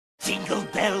Jingle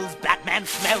bells, Batman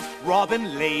smelt,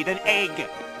 Robin laid an egg.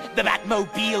 The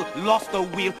Batmobile lost the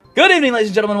wheel. Good evening, ladies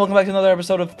and gentlemen. Welcome back to another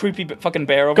episode of Creepy Fucking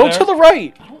Bear over Go there. to the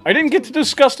right! I didn't get to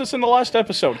discuss this in the last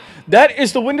episode. That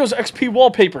is the Windows XP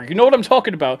wallpaper. You know what I'm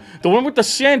talking about. The one with the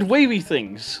sand wavy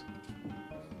things.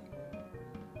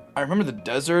 I remember the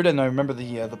desert, and I remember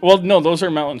the... Well, no, those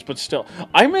are mountains, but still.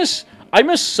 I miss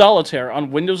Solitaire on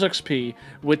Windows XP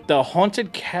with the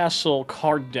Haunted Castle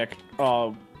card deck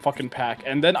fucking pack.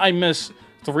 And then I miss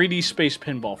 3D Space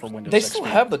Pinball for Windows XP. They still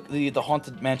have the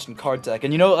Haunted Mansion card deck,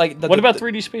 and you know, like... What about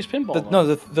 3D Space Pinball?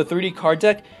 No, the 3D card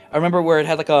deck, I remember where it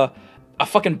had like a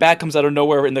fucking bat comes out of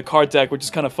nowhere in the card deck, which is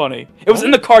kind of funny. It was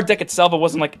in the card deck itself, it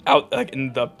wasn't like out like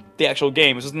in the actual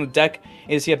game. It was just in the deck,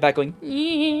 and you see a bat going,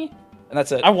 and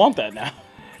that's it. I want that now.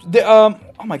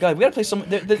 Oh my god, we gotta play some...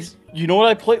 You know what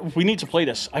I play? We need to play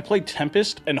this. I played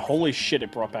Tempest, and holy shit,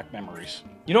 it brought back memories.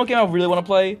 You know what game I really want to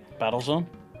play? Battlezone?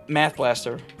 Math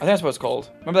Blaster. I think that's what it's called.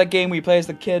 Remember that game where you play as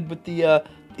the kid with the,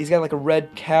 he's got like a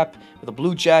red cap with a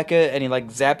blue jacket, and he like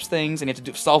zaps things, and you have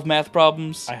to solve math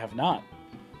problems? I have not.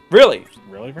 Really?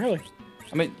 Really?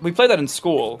 I mean, we played that in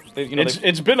school. You know,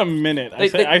 It's been a minute.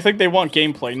 I think they want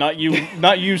gameplay, not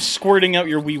you squirting out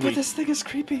your wee wee. But this thing is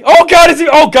creepy. Oh god,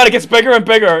 it gets bigger and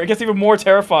bigger. It gets even more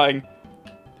terrifying.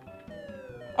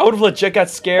 I would have legit got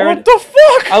scared. What the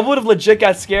fuck? I would have legit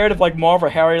got scared if like Marv or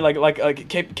Harry like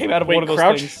came out of one of those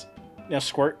crouch? things. Yeah,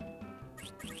 squirt.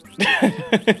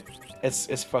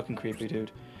 It's fucking creepy,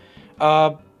 dude.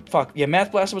 Fuck. Yeah,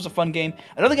 Math Blaster was a fun game.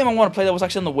 Another game I want to play that was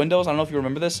actually on the Windows, I don't know if you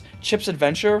remember this, Chip's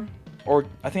Adventure, or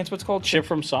I think that's what it's called. Chip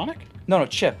from Sonic? No,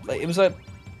 Chip. Like, it was a...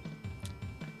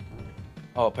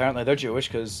 Oh, apparently they're Jewish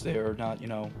because they're not, you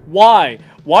know... Why?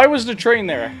 Why was the train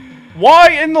there? Why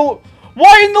in the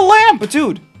lamp? But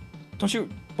dude, don't you...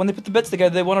 When they put the bits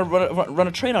together, they want to run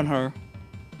a train on her.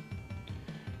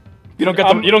 You don't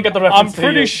get the reference. I'm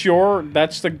pretty sure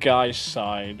that's the guy's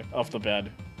side of the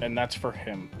bed, and that's for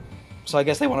him. So I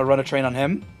guess they want to run a train on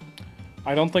him?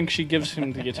 I don't think she gives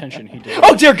him the attention he deserves.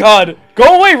 Oh dear God!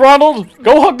 Go away, Ronald!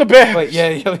 Go hug the bear! Wait,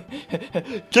 yeah.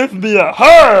 Give me a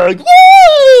hug!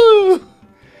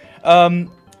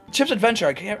 Woo! Chip's Adventure,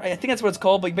 I think that's what it's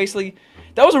called, but basically,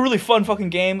 that was a really fun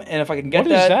fucking game, and if I can get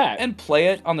that and play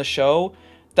it on the show,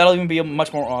 that'll even be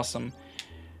much more awesome.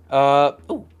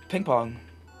 Ooh, ping pong.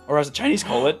 Or as the Chinese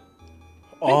call it,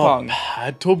 ping pong.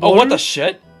 Oh, what the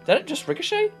shit? Did it just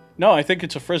ricochet? No, I think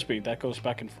it's a frisbee that goes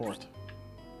back and forth.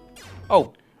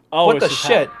 Oh, what the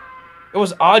shit? It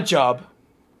was Odd Job.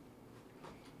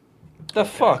 The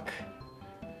fuck?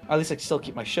 At least I can still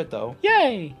keep my shit though.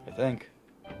 Yay! I think.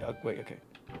 Wait, okay.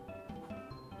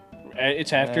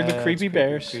 It's after the creepy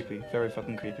bears. Creepy, very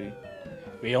fucking creepy.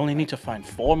 We only need to find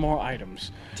 4 more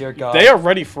items. Dear God. They are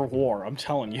ready for war, I'm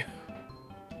telling you.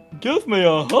 Give me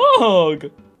a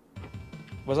hug!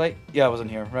 Was I? Yeah, I was in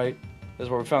here, right? This is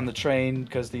where we found the train,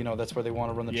 because, you know, that's where they want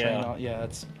to run the train on. Yeah,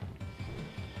 that's...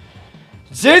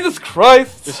 Jesus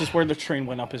Christ! This is where the train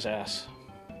went up his ass.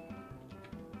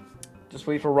 Just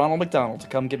wait for Ronald McDonald to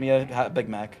come give me a Big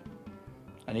Mac.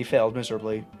 And he failed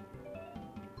miserably.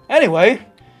 Anyway,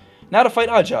 now to fight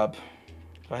Oddjob. Do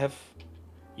I have...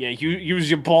 Yeah, you use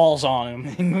your balls on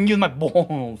him. Use my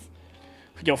balls.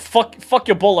 Yo, fuck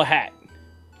your bowler hat.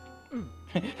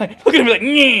 Look at him like,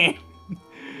 nyeh!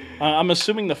 I'm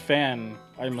assuming the fan,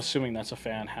 that's a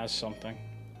fan, has something.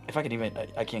 If I can even,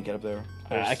 I can't get up there.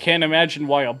 I can't imagine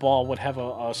why a ball would have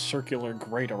a circular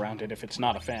grate around it if it's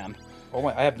not a fan. Oh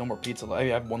my, I have no more pizza. I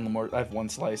have one more. I have one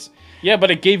slice. Yeah,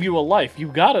 but it gave you a life. You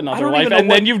got another life,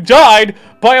 and then you died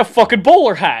by a fucking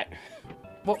bowler hat.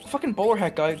 Well, fucking bowler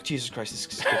hat guy. Jesus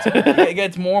Christ, it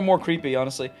gets more and more creepy,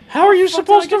 honestly. How are you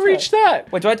supposed to reach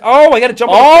that? Wait, I gotta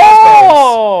jump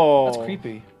on the That's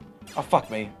creepy. Oh, fuck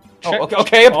me. Oh,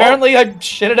 okay, apparently I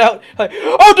shit it out.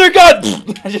 Oh, dear God!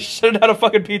 I just shit it out a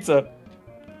fucking pizza.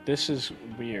 This is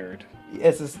weird.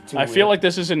 This is too weird. I feel like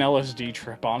this is an LSD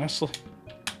trip, honestly.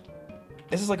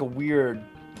 This is like a weird,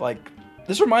 like...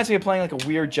 This reminds me of playing like a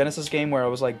weird Genesis game where I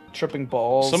was like tripping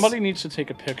balls. Somebody needs to take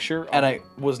a picture. And I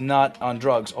was not on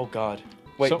drugs. Oh, God.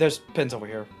 Wait, there's pins over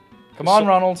here. Come on,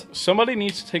 Ronald. Somebody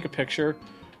needs to take a picture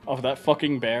of that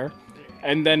fucking bear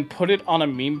and then put it on a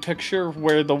meme picture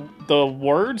where the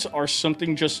words are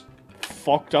something just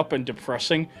fucked up and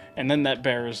depressing, and then that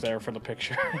bear is there for the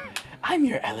picture. I'm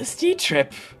your LSD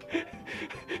trip.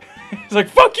 He's like,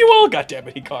 fuck you all. God damn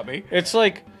it, he caught me. It's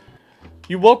like,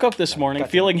 you woke up this morning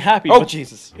feeling happy. Oh,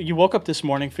 Jesus. You woke up this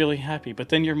morning feeling happy, but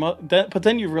then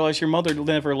then you realize your mother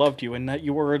never loved you and that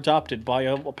you were adopted by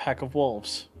a pack of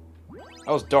wolves.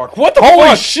 That was dark. What the Holy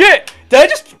fuck? shit! Did I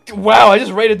just... Wow, I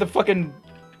just rated the fucking...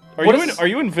 Are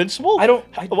you invincible? I don't...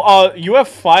 you have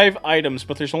 5 items,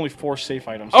 but there's only 4 safe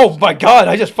items. Oh my god,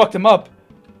 I just fucked him up.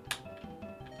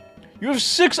 You have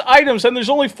 6 items, and there's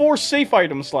only 4 safe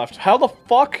items left. How the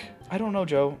fuck? I don't know,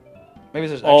 Joe. Maybe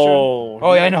there's extra.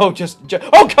 Oh yeah, I know.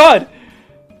 Oh god!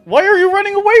 Why are you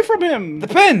running away from him? The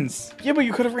pins! Yeah, but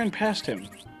you could have ran past him.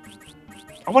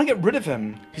 I want to get rid of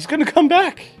him. He's gonna come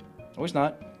back. No, he's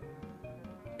not.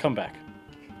 Come back.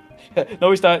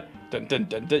 No, he's not. Dun, dun,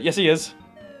 dun, dun. Yes, he is.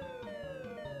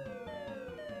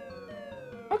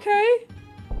 Okay.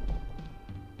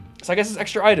 So I guess it's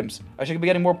extra items. I should be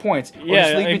getting more points.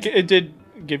 Yeah, it did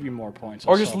give you more points.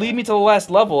 Or just lead me to the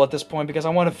last level at this point because I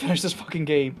want to finish this fucking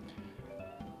game.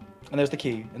 And there's the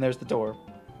key, and there's the door.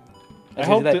 I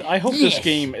hope this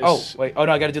game is... Oh, wait. Oh,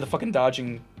 no, I gotta do the fucking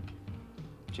dodging.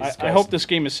 I hope this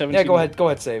game is 17... Yeah, go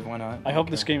ahead, save. Why not? I hope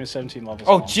this game is 17 levels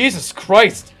Oh, long. Jesus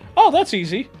Christ! Oh, that's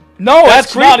easy. No,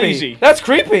 that's creepy. Not easy. That's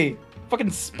creepy. Fucking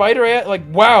spider ant, like,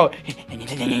 wow.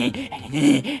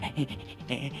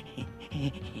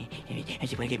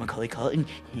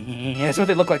 That's what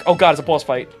they look like. Oh god, it's a boss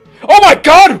fight. Oh my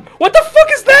god! What the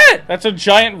fuck is that? That's a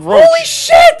giant roach. Holy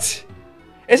shit!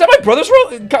 Is that my brother's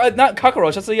not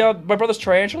cockroach, that's the, my brother's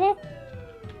tarantula?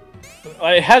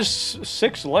 It has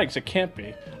 6 legs, it can't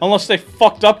be. Unless they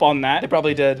fucked up on that. They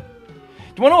probably did. Do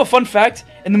you want to know a fun fact?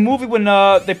 In the movie when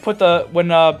they put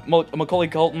Macaulay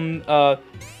Culkin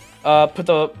put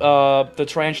the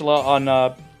tarantula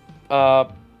on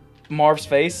Marv's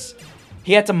face,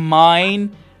 he had to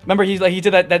mine. Remember, he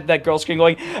did that girl scream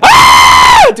going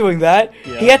ah, doing that.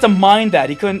 Yeah. He had to mine that.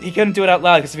 He couldn't do it out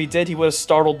loud because if he did, he would have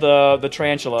startled the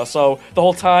tarantula. So the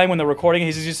whole time when they're recording,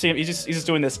 he's just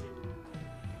doing this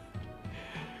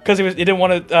because he didn't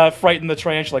want to frighten the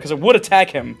tarantula because it would attack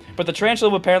him. But the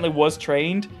tarantula apparently was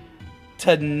trained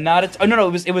to not. Oh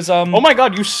no, it was. Oh my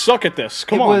god, you suck at this.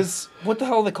 Come on. It was, what the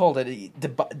hell they called it?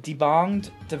 Debonged,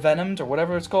 devenomed, or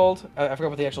whatever it's called. I forgot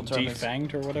what the actual term is.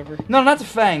 Defanged or whatever. No, not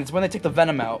defanged. It's when they take the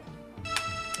venom out.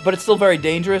 But it's still very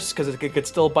dangerous because it could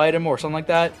still bite him or something like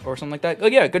that. Oh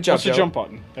yeah, good job, That's Joe. the jump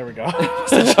button. There we go. That's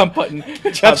the jump button.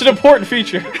 Good job. That's an important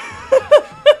feature.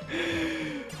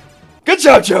 Good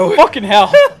job, Joe. Fucking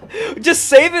hell. Just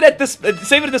save it at this.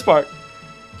 Save it at this part.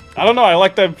 I don't know. I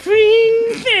like the.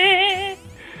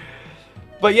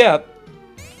 But yeah,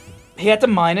 he had to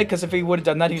mine it because if he would have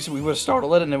done that, we would have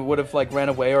startled it and it would have like ran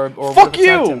away or fuck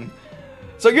you. Him.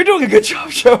 So you're doing a good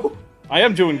job, Joe. I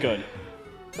am doing good.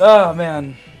 Oh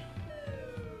man.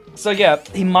 So yeah,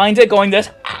 he mined it going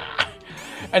this,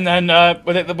 and then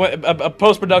with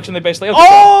post production they basically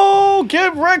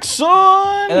get wrecked,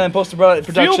 son. And then post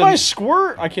production feel my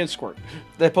squirt. I can't squirt.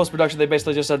 The post production they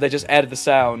basically just said they just added the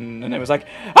sound and it was like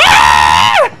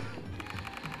ah!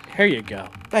 Here you go.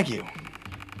 Thank you.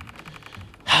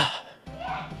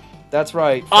 That's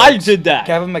right. Folks. I did that.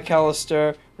 Kevin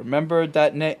McAllister, remember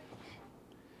that name?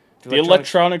 The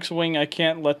electronics wing, I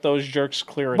can't let those jerks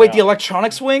clear it Wait, out. the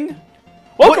electronics wing?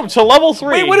 Welcome to level 3.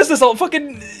 Wait, what is this?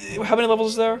 Fucking, how many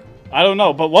levels is there? I don't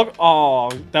know, but what? Oh,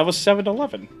 that was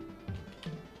 7-11.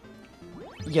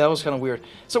 Yeah, that was kind of weird.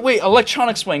 So wait,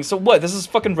 electronics wing. So what? This is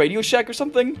fucking Radio Shack or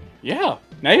something? Yeah.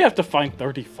 Now you have to find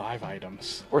 35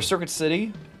 items. Or Circuit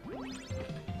City.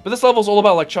 But this level's all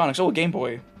about electronics. Oh, a Game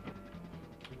Boy.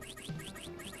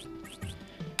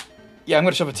 Yeah, I'm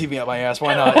gonna shove a TV out my ass.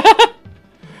 Why not?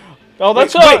 Oh,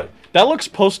 that's wait. That looks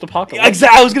post-apocalyptic.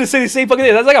 Exactly. I was gonna say the same fucking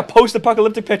thing. That's like a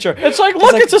post-apocalyptic picture. It's like,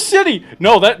 look, it's a city.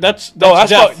 No, that's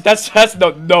that's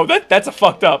a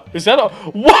fucked up. Is that a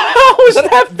wow? Is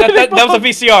that was a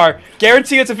VCR.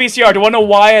 Guarantee it's a VCR. Do you want to know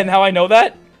why and how I know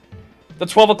that? The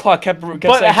 12 o'clock kept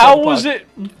but how was it?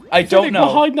 I don't know.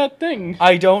 Behind that thing.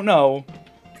 I don't know.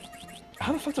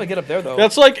 How the fuck did I get up there though?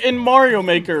 That's like in Mario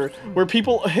Maker, where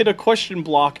people hit a question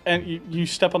block and you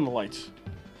step on the lights.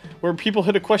 Where people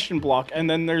hit a question block and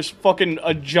then there's fucking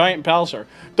a giant Bowser.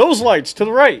 Those lights to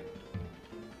the right.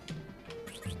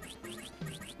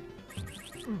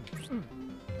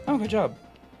 Oh, good job.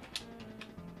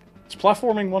 It's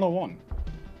platforming 101.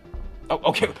 Oh,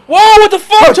 okay. Whoa, what the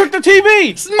fuck? I took the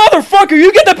TV! Motherfucker,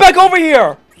 you get that back over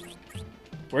here!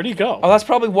 Where'd he go? Oh, that's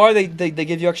probably why they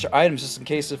give you extra items, just in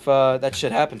case if that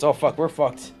shit happens. Oh, fuck, we're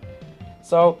fucked.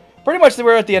 So, pretty much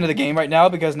we're at the end of the game right now,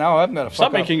 because now I'm gonna fuck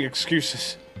Stop making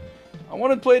excuses. I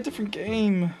want to play a different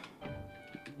game.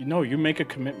 You know, you make a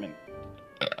commitment.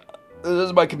 This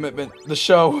is my commitment. The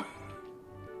show.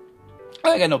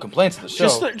 I got no complaints to the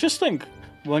show. Just think,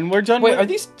 when we're done. Wait, are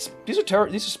these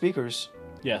are speakers?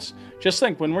 Yes. Just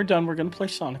think, when we're done, we're gonna play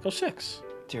Sonic 06.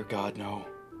 Dear God, no.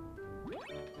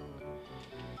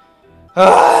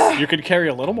 You could carry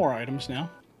a little more items now.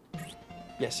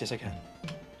 Yes, I can.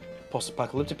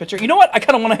 Post-apocalyptic picture. You know what? I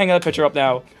kind of want to hang that picture up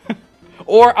now.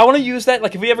 Or I want to use that,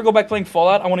 like, if we ever go back playing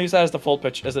Fallout, I want to use that as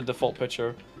a default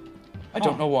picture. I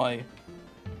don't know why.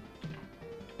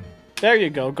 There you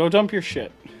go. Go dump your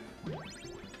shit.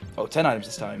 Oh, 10 items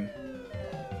this time.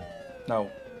 No.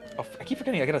 Oh, I keep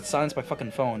forgetting I gotta silence my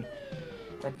fucking phone.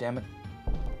 God damn it.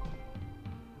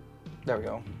 There we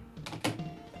go.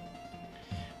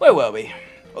 Where were we?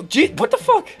 Oh, gee, what the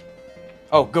fuck?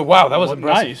 Oh, good. Wow, that was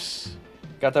impressive. Nice.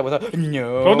 Got that without.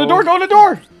 No. Go in the door. Go in the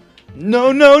door.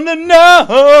 No, no, no,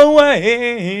 no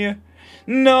way.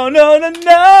 No, no, no,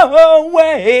 no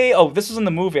way. Oh, this was in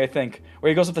the movie, I think, where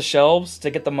he goes up the shelves to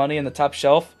get the money in the top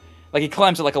shelf. Like, he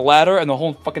climbs it like a ladder, and the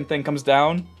whole fucking thing comes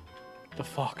down. The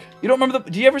fuck? You don't remember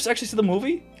the... Do you ever actually see the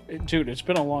movie? Dude, it's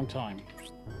been a long time.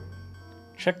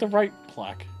 Check the right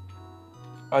plaque.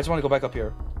 I just want to go back up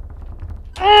here.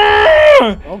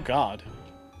 Oh, God.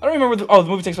 I don't remember... the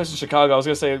movie takes place in Chicago. I was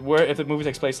going to say, if the movie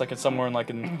takes place like somewhere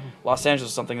in Los Angeles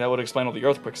or something, that would explain all the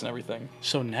earthquakes and everything.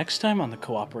 So next time on the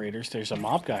Cooperators, there's a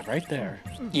mob guy right there.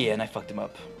 Yeah, and I fucked him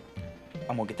up.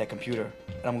 I'm going to get that computer.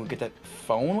 And I'm going to get that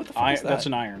phone? What the fuck is that? That's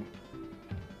an iron.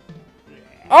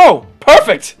 Oh,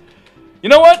 perfect! You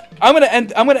know what? I'm gonna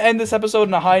end this episode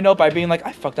on a high note by being like,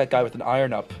 I fucked that guy with an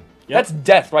iron up. Yep. That's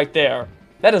death right there.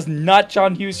 That is not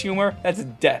John Hughes humor. That's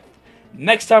death.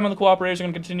 Next time on the Cooperators, we're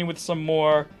gonna continue with some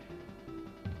more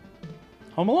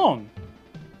Home Alone.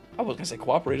 I was gonna say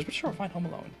Cooperators, but sure, fine, Home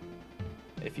Alone.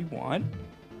 If you want.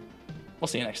 We'll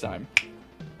see you next time.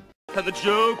 And the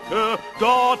Joker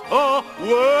got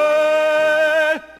away.